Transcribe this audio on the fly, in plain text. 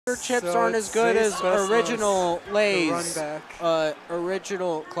chips So aren't as good Zace, as BestNess, original the Lay's, run back.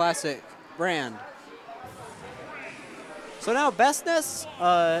 original classic brand. So now BestNess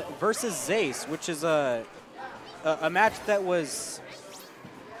versus Zace, which is a match that was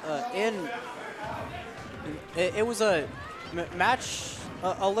it was a match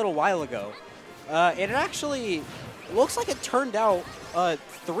a little while ago. And it actually looks like it turned out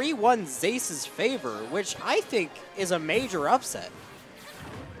 3-1 Zace's favor, which I think is a major upset.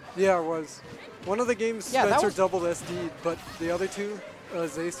 Yeah, it was. One of the games Yeah, Spencer doubled SD, but the other two,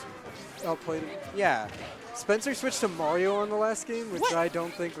 Zace outplayed him. Yeah. Spencer switched to Mario on the last game, which What? I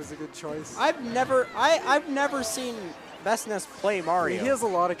don't think was a good choice. I've never seen BestNess play Mario. He has a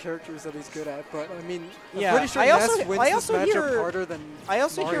lot of characters that he's good at, but I mean, Yeah, I'm pretty sure Ness wins this matchup harder than I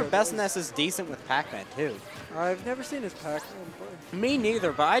also Mario hear does. BestNess is decent with Pac-Man too. I've never seen his Pac-Man play. Me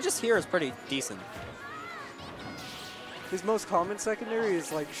neither, but I just hear it's pretty decent. His most common secondary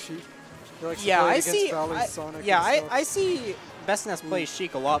is like Sheik. He likes to Yeah, play I against see. Valley, Sonic, Yeah, and stuff. I see BestNess play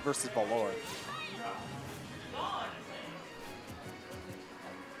Sheik a lot versus Valor.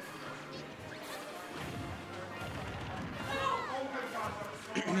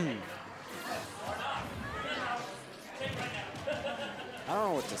 I don't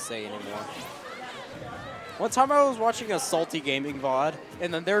know what to say anymore. One time I was watching a Salty Gaming VOD,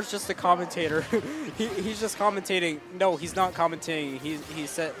 and then there's just a commentator. he's just commentating. No, he's not commentating. He's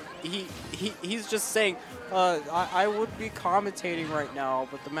just saying, I would be commentating right now,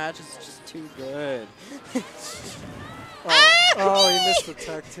 but the match is just too good. Oh, he missed the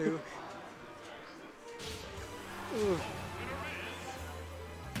tech too. Ooh.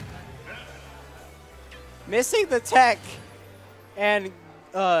 Missing the tech, and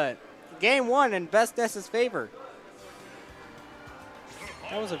game one in BestNess's favor.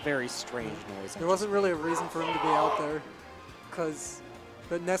 That was a very strange noise. There wasn't really a reason for him to be out there, because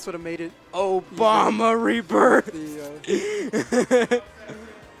Ness would have made it. Obama rebirth. The,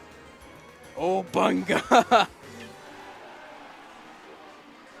 Oh bunga.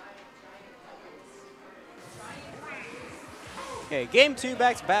 Okay, game two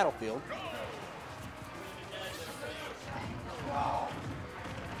back to Battlefield.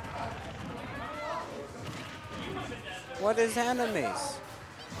 What is animes?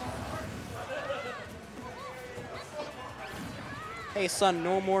 Hey son,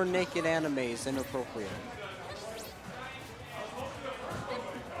 no more naked animes, inappropriate.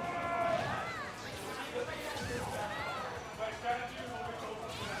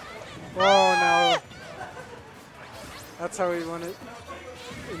 Oh no. That's how he won it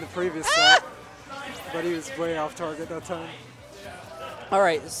in the previous set. But he was way off target that time. All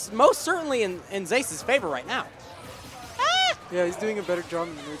right, most certainly in Zace's favor right now. Yeah, he's doing a better job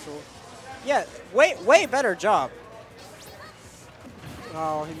in neutral. Yeah, way better job.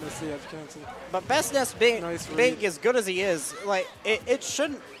 Oh, he missed the edge cancel. But BestNess being read. as good as he is, like it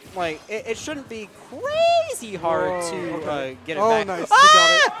shouldn't be crazy hard to get it back. Oh, nice, he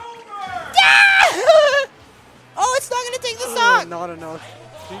got it. Ah! Oh, it's not gonna take the stock. Not enough.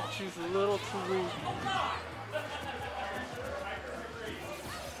 She's a little too weak.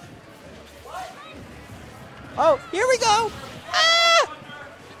 Oh, here we go. Ah!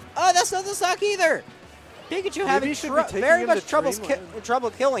 Oh, that's not the stock either. Pikachu having very much trouble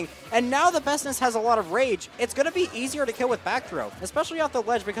killing, and now the BestNess has a lot of rage. It's going to be easier to kill with back throw, especially off the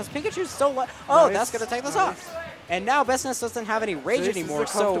ledge because Pikachu's so oh, nice, that's going to take this off. And now BestNess doesn't have any rage anymore,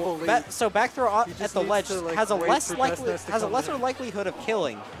 so back throw at the ledge has a lesser likelihood of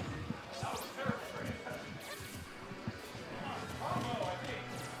killing.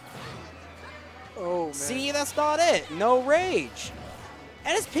 Oh, man. See, that's not it. No rage.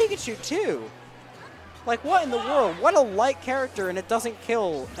 And it's Pikachu too. Like, what in the world? What a light character, and it doesn't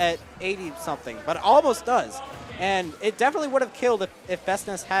kill at 80-something, but it almost does. And it definitely would have killed if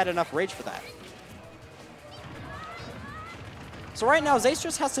BestNess had enough rage for that. So right now, Zace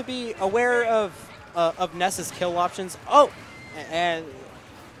just has to be aware of Ness's kill options. Oh, and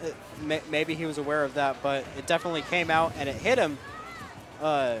maybe he was aware of that, but it definitely came out, and it hit him.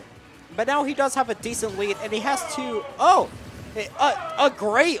 But now he does have a decent lead, and he has to... Oh, a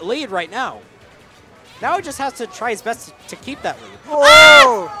great lead right now. Now he just has to try his best to keep that lead.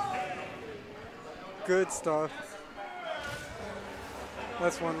 Oh! Ah! Good stuff.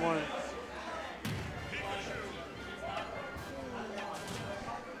 That's 1-1.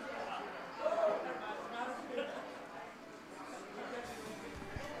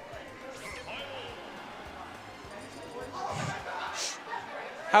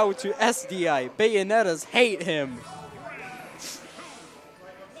 How to SDI. Bayonettas hate him.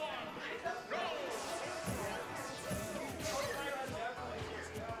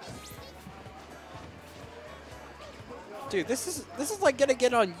 Dude, this is like gonna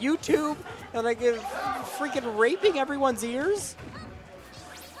get on YouTube and like freaking raping everyone's ears.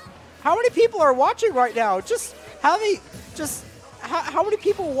 How many people are watching right now? How many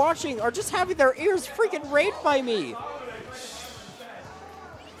people watching are just having their ears freaking raped by me?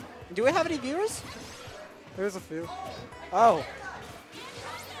 Do we have any viewers? There's a few. Oh.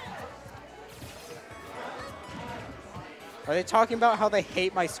 Are they talking about how they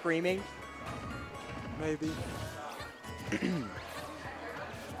hate my screaming? Maybe.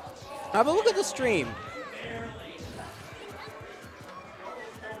 Have a look at the stream.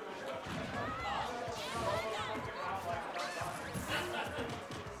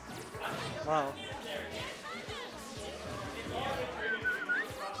 Wow.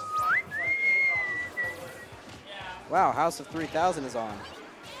 Wow, House of 3000 is on.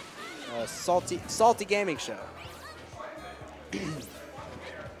 Salty gaming show.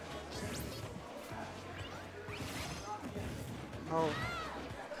 Oh.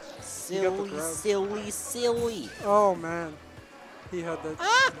 Silly. Oh, man. He had that.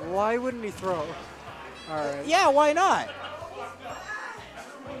 Ah! Why wouldn't he throw? All right. Yeah, why not?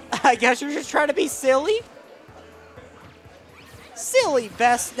 I guess you're just trying to be silly? Silly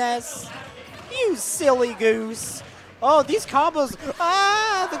BestNess. You silly goose. Oh, these combos.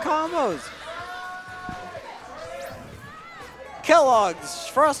 Ah, the combos. Kellogg's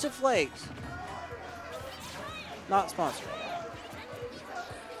Frosted Flakes. Not sponsored.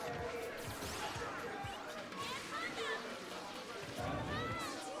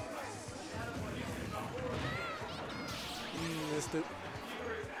 Missed it.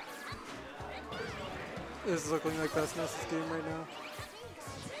 This is looking like BestNess's game right now.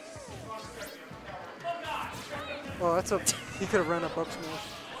 Oh, that's a. He could have ran up smash.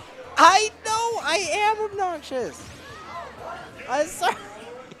 I know I am obnoxious. I'm sorry.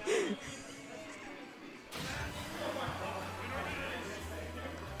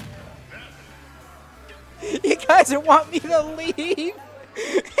 You guys want me to leave?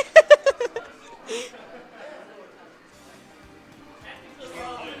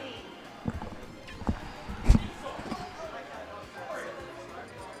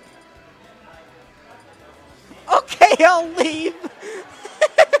 Okay, I'll leave.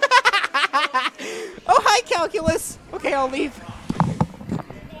 Oh, hi, Calculus. Okay, I'll leave.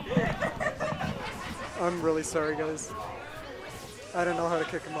 I'm really sorry, guys. I don't know how to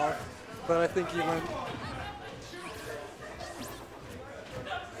kick him off, but I think he went.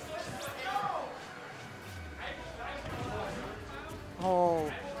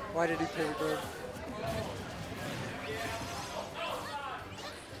 Oh, why did he pay, bro?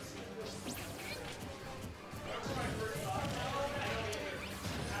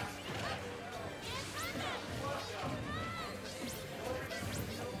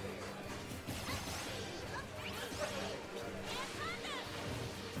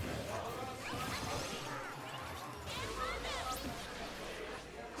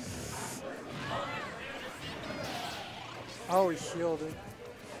 Oh, he healed it.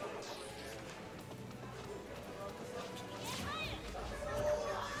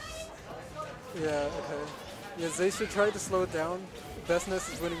 Yeah, okay. Yeah, Zace should try to slow it down.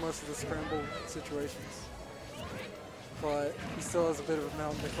 BestNess is winning most of the scramble situations. But he still has a bit of a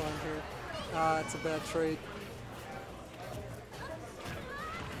mountain to climb here. Ah, it's a bad trade.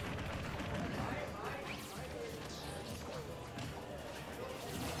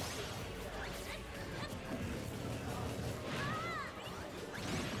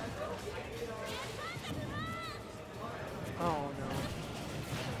 Oh no.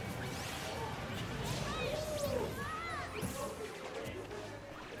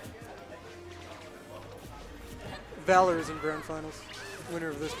 Valor is in grand finals. Winner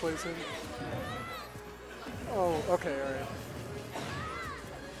of this plays in. Oh, okay, alright.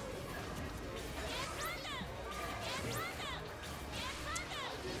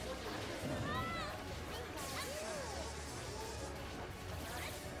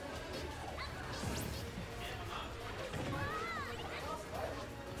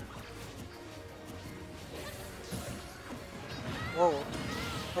 Whoa.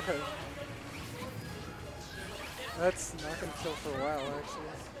 Okay. That's not going to kill for a while, actually.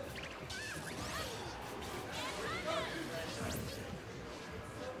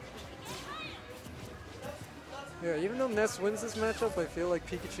 Yeah, even though Ness wins this matchup, I feel like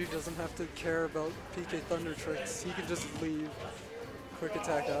Pikachu doesn't have to care about PK Thunder tricks. He can just leave. Quick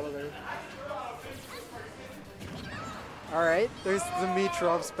attack out of there. Alright, there's the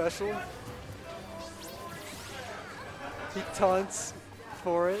Meatrop special. He taunts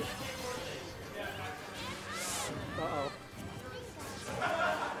for it. Uh-oh.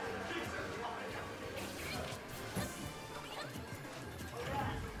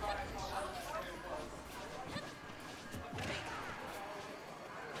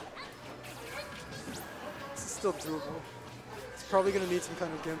 still doable. It's probably going to need some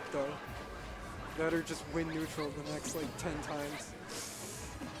kind of gimp, though. That or just win neutral the next, like, 10 times.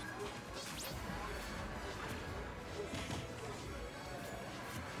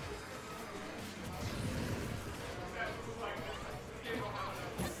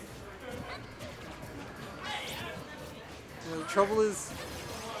 The trouble is,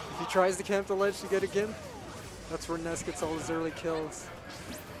 if he tries to camp the ledge to get a gimp, that's where Ness gets all his early kills.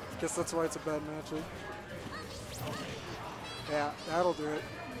 Guess that's why it's a bad matchup. Yeah, that'll do it.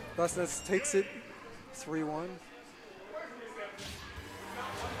 BestNess takes it 3-1.